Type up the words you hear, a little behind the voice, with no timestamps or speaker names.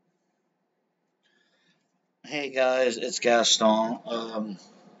Hey guys, it's Gaston.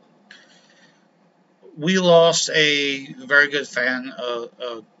 We lost a very good fan,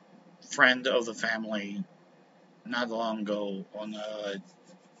 a friend of the family, not long ago on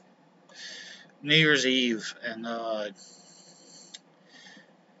New Year's Eve, and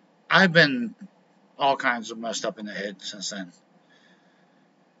I've been all kinds of messed up in the head since then.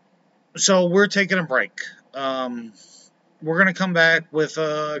 So we're taking a break. Um, we're gonna come back with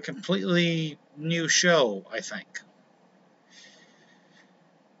a completely new show, I think.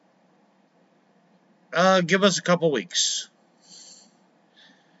 Give us a couple weeks.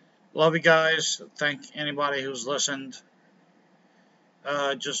 Love you guys. Thank anybody who's listened.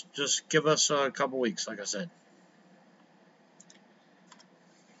 Just give us a couple weeks, like I said.